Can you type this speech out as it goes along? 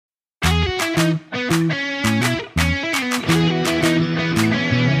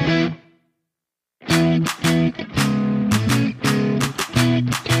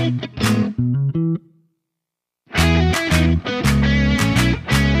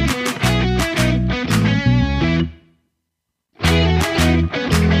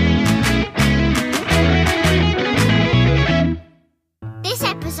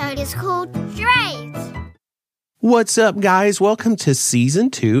is called Charades. What's up, guys? Welcome to Season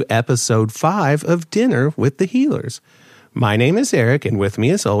 2, Episode 5 of Dinner with the Healers. My name is Eric, and with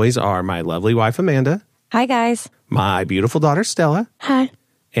me, as always, are my lovely wife, Amanda. Hi, guys. My beautiful daughter, Stella. Hi.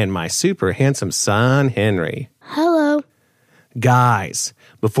 And my super handsome son, Henry. Hello. Guys,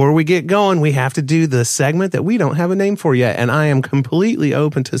 before we get going, we have to do the segment that we don't have a name for yet, and I am completely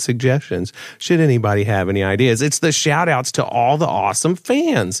open to suggestions should anybody have any ideas. It's the shout-outs to all the awesome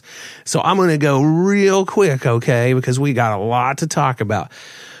fans. So I'm going to go real quick, okay, because we got a lot to talk about.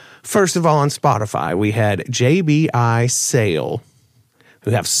 First of all, on Spotify, we had JBI Sale.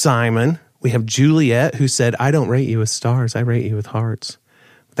 We have Simon. We have Juliet, who said, I don't rate you with stars, I rate you with hearts.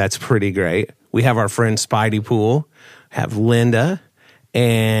 That's pretty great. We have our friend Spidey Pool. Have Linda,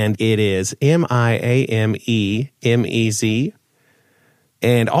 and it is MIAMEMEZ.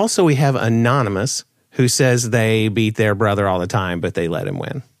 And also we have Anonymous, who says they beat their brother all the time, but they let him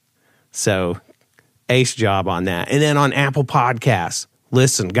win. So, ace job on that. And then on Apple Podcasts,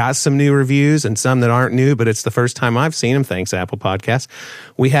 listen, got some new reviews and some that aren't new, but it's the first time I've seen them, thanks Apple Podcasts.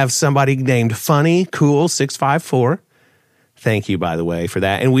 We have somebody named Funny Cool 654. Thank you, by the way, for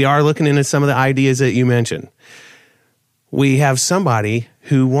that. And we are looking into some of the ideas that you mentioned. We have somebody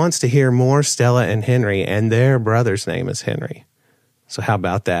who wants to hear more Stella and Henry, and their brother's name is Henry. So how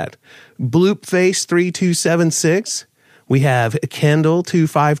about that? Bloopface3276. We have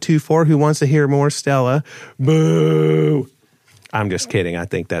Kendall2524 who wants to hear more Stella. Boo! I'm just kidding. I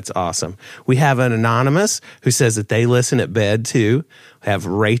think that's awesome. We have an Anonymous who says that they listen at bed too. We have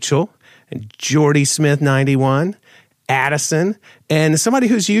Rachel and Jordy Smith 91. Addison, and somebody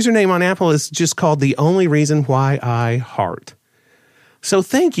whose username on Apple is just called The Only Reason Why I Heart. So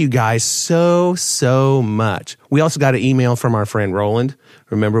thank you guys so much. We also got an email from our friend Roland.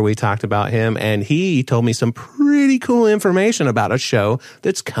 Remember we talked about him, and he told me some pretty cool information about a show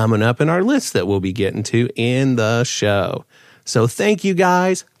that's coming up in our list that we'll be getting to in the show. So thank you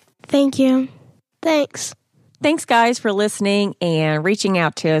guys. Thank you. Thanks. Thanks, guys, for listening and reaching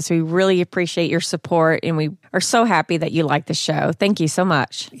out to us. We really appreciate your support, and we are so happy that you like the show. Thank you so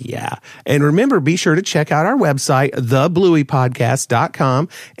much. Yeah. And remember, be sure to check out our website, theblueypodcast.com.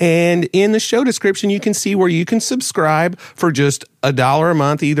 And in the show description, you can see where you can subscribe for just $1 a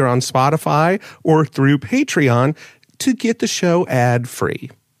month, either on Spotify or through Patreon, to get the show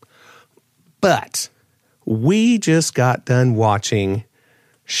ad-free. But we just got done watching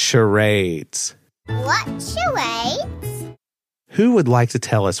Charades. What charades? Who would like to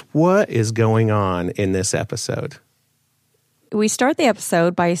tell us what is going on in this episode? We start the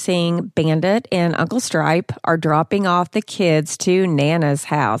episode by seeing Bandit and Uncle Stripe are dropping off the kids to Nana's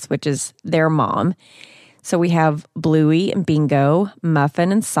house, which is their mom. So we have Bluey and Bingo,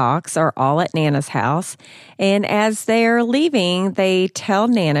 Muffin and Socks are all at Nana's house. And as they're leaving, they tell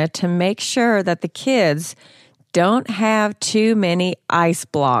Nana to make sure that the kids don't have too many ice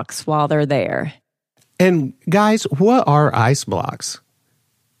blocks while they're there. And guys, what are ice blocks?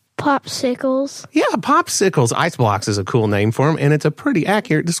 Popsicles. Yeah, popsicles. Ice blocks is a cool name for them, and it's a pretty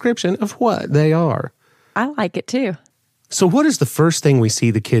accurate description of what they are. I like it too. So what is the first thing we see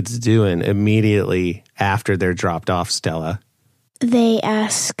the kids doing immediately after they're dropped off, Stella? They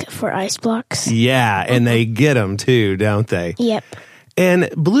ask for ice blocks. Yeah, and they get them too, don't they? Yep. And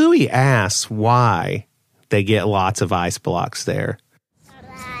Bluey asks why they get lots of ice blocks there.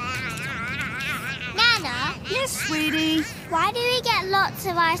 Sweetie. Why do we get lots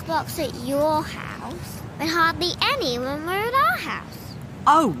of ice blocks at your house, but hardly any when we're at our house?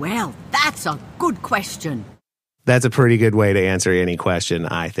 Oh, well, that's a good question. That's a pretty good way to answer any question,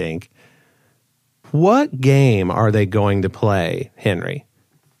 I think. What game are they going to play, Henry?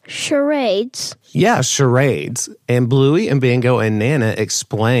 Charades. Yeah, charades. And Bluey and Bingo and Nana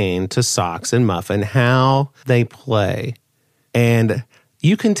explain to Socks and Muffin how they play. And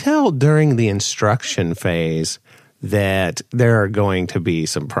you can tell during the instruction phase that there are going to be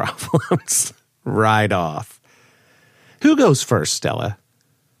some problems right off. Who goes first, Stella?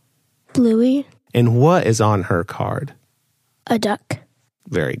 Bluey. And what is on her card? A duck.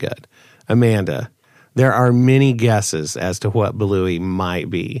 Very good. Amanda, there are many guesses as to what Bluey might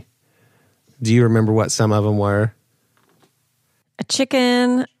be. Do you remember what some of them were? A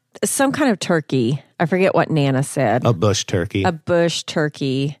chicken, some kind of turkey. I forget what Nana said. A bush turkey. A bush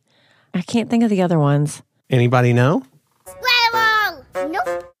turkey. I can't think of the other ones. Anybody know? Squirrel!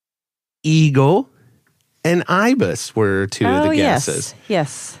 Nope. Eagle and ibis were two of the guesses.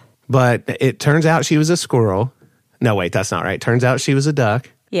 Yes. But it turns out she was a squirrel. No, wait, that's not right. Turns out she was a duck.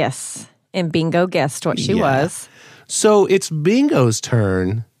 Yes. And Bingo guessed what she was. So it's Bingo's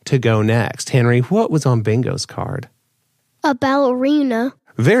turn to go next. Henry, what was on Bingo's card? A ballerina.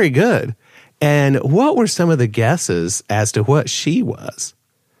 Very good. And what were some of the guesses as to what she was?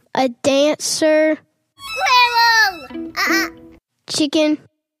 A dancer. Squirrel! Chicken.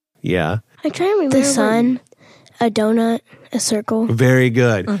 Yeah. I'm trying to remember. The sun. A donut. A circle. Very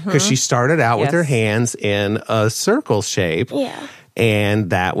good. Because she started out with Yes. her hands in a circle shape. Yeah.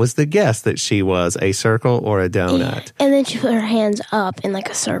 And that was the guess, that she was a circle or a donut. And then she put her hands up in like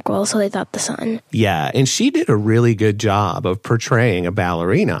a circle, so they thought the sun. Yeah, and she did a really good job of portraying a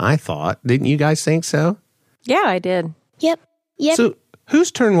ballerina, I thought. Didn't you guys think so? Yeah, I did. Yep. So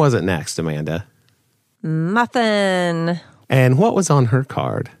whose turn was it next, Amanda? Muffin. And what was on her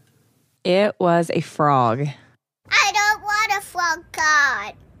card? It was a frog. I don't want a frog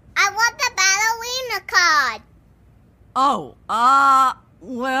card. I want the ballerina card. Oh,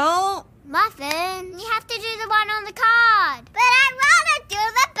 well... Muffin, you have to do the one on the card. But I want to do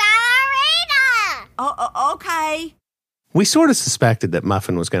the ballerina. Oh, okay. We sort of suspected that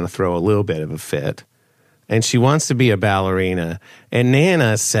Muffin was going to throw a little bit of a fit. And she wants to be a ballerina. And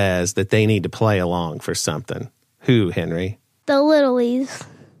Nana says that they need to play along for something. Who, Henry? The Littlies.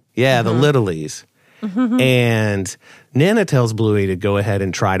 Yeah, the Littlies. And Nana tells Bluey to go ahead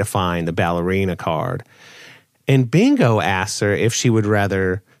and try to find the ballerina card. And Bingo asks her if she would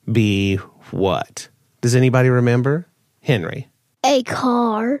rather be what? Does anybody remember? Henry. A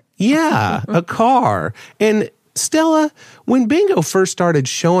car. Yeah, a car. And Stella, when Bingo first started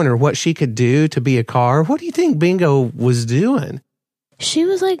showing her what she could do to be a car, what do you think Bingo was doing? She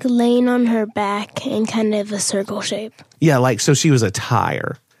was like laying on her back in kind of a circle shape. Yeah, like, so she was a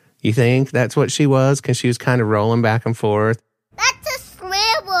tire. You think that's what she was? Because she was kind of rolling back and forth. That's a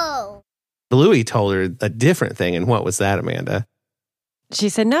squirrel. Bluey told her a different thing. And what was that, Amanda? She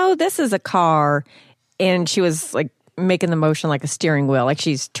said, no, this is a car. And she was like making the motion like a steering wheel, like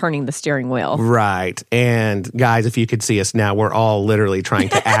she's turning the steering wheel. Right. And guys, if you could see us now, we're all literally trying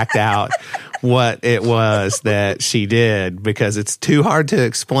to act out what it was that she did, because it's too hard to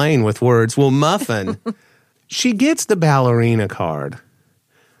explain with words. Well, Muffin, she gets the ballerina card,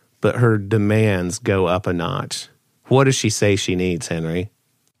 but her demands go up a notch. What does she say she needs, Henry?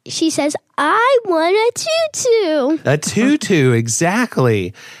 She says, I want a tutu. A tutu,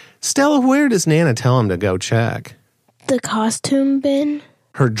 exactly. Stella, where does Nana tell him to go check? The costume bin.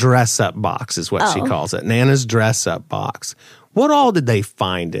 Her dress-up box is what she calls it. Nana's dress-up box. What all did they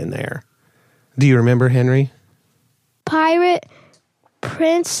find in there? Do you remember, Henry? Pirate,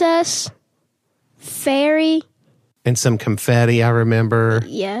 princess, fairy. And some confetti, I remember.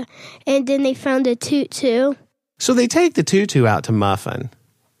 Yeah. And then they found a tutu. So they take the tutu out to Muffin.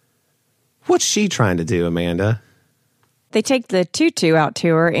 What's she trying to do, Amanda? They take the tutu out to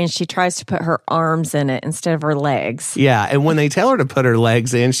her, and she tries to put her arms in it instead of her legs. Yeah, and when they tell her to put her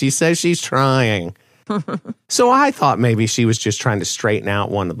legs in, she says she's trying. So I thought maybe she was just trying to straighten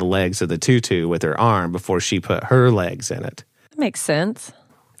out one of the legs of the tutu with her arm before she put her legs in it. That makes sense.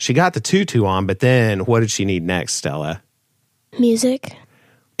 She got the tutu on, but then what did she need next, Stella? Music.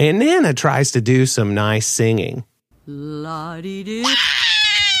 And Nana tries to do some nice singing. La-dee-dee.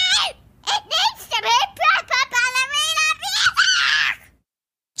 It needs to be proper ballerina music.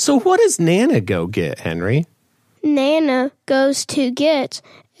 So what does Nana go get, Henry? Nana goes to get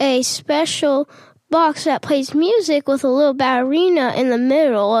a special box that plays music with a little ballerina in the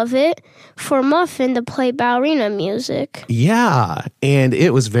middle of it for Muffin to play ballerina music. Yeah, and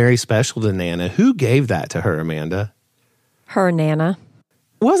it was very special to Nana. Who gave that to her, Amanda? Her Nana.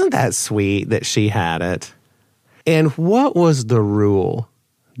 Wasn't that sweet that she had it? And what was the rule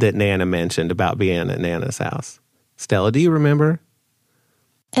that Nana mentioned about being at Nana's house? Stella, do you remember?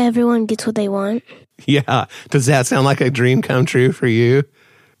 Everyone gets what they want. Yeah. Does that sound like a dream come true for you?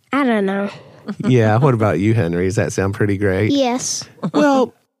 I don't know. Yeah. What about you, Henry? Does that sound pretty great? Yes.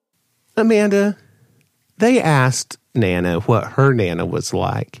 Well, Amanda, they asked Nana what her Nana was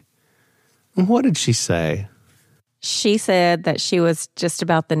like. And what did she say? She said that she was just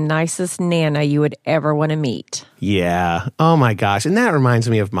about the nicest Nana you would ever want to meet. Yeah. Oh, my gosh. And that reminds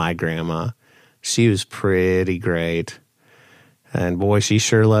me of my grandma. She was pretty great. And boy, she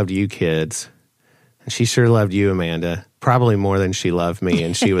sure loved you kids. And she sure loved you, Amanda. Probably more than she loved me,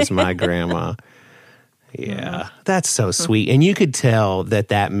 and she was my grandma. Yeah, that's so sweet. And you could tell that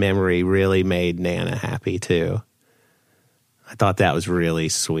that memory really made Nana happy, too. I thought that was really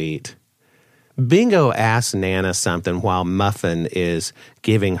sweet. Bingo asks Nana something while Muffin is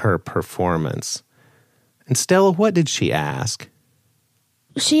giving her performance. And Stella, what did she ask?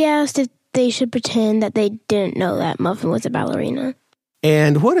 She asked if they should pretend that they didn't know that Muffin was a ballerina.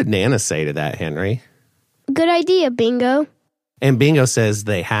 And what did Nana say to that, Henry? Good idea, Bingo. And Bingo says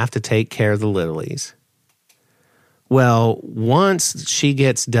they have to take care of the Littlies. Well, once she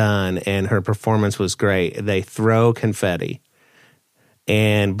gets done and her performance was great, they throw confetti.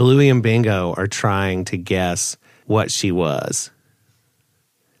 And Bluey and Bingo are trying to guess what she was.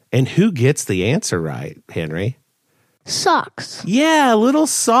 And who gets the answer right, Henry? Socks. Yeah, little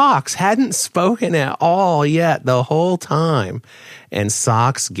Socks hadn't spoken at all yet the whole time. And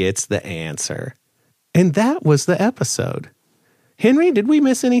Socks gets the answer. And that was the episode. Henry, did we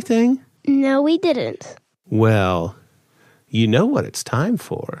miss anything? No, we didn't. Well, you know what it's time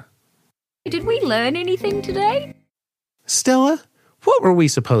for. Did we learn anything today? Stella, what were we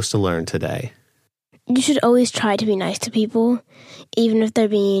supposed to learn today? You should always try to be nice to people, even if they're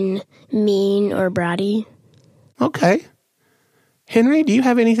being mean or bratty. Okay. Henry, do you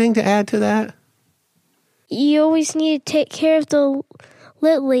have anything to add to that? You always need to take care of the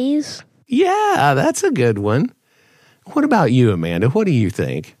lilies. Yeah, that's a good one. What about you, Amanda? What do you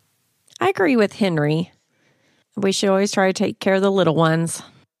think? I agree with Henry. We should always try to take care of the little ones.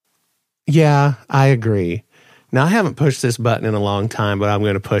 Yeah, I agree. Now, I haven't pushed this button in a long time, but I'm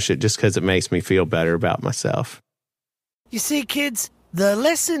going to push it just because it makes me feel better about myself. You see, kids, the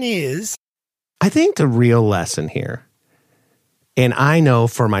lesson is... I think the real lesson here, and I know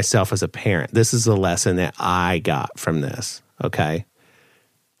for myself as a parent, this is the lesson that I got from this, okay?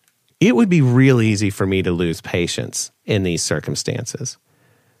 It would be real easy for me to lose patience in these circumstances.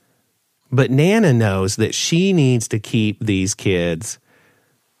 But Nana knows that she needs to keep these kids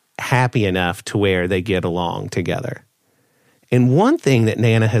happy enough to where they get along together. And one thing that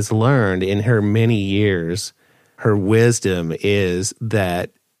Nana has learned in her many years, her wisdom, is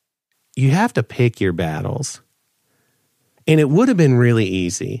that you have to pick your battles. And it would have been really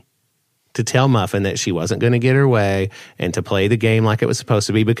easy to tell Muffin that she wasn't going to get her way and to play the game like it was supposed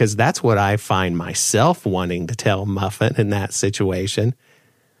to be, because that's what I find myself wanting to tell Muffin in that situation.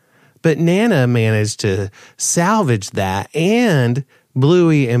 But Nana managed to salvage that, and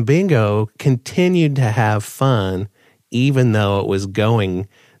Bluey and Bingo continued to have fun even though it was going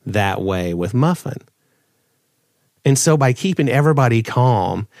that way with Muffin. And so by keeping everybody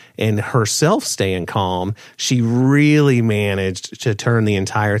calm and herself staying calm, she really managed to turn the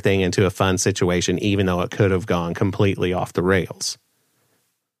entire thing into a fun situation, even though it could have gone completely off the rails.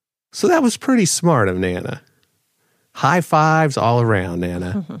 So that was pretty smart of Nana. High fives all around,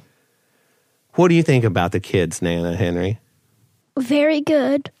 Nana. Mm-hmm. What do you think about the kids, Nana, Henry? Very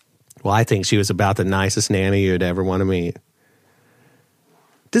good. Well, I think she was about the nicest Nana you'd ever want to meet.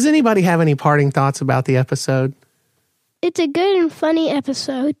 Does anybody have any parting thoughts about the episode? It's a good and funny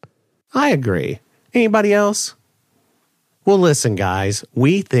episode. I agree. Anybody else? Well, listen, guys,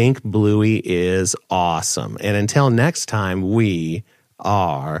 we think Bluey is awesome. And until next time, we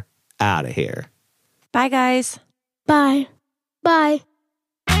are out of here. Bye, guys. Bye. Bye.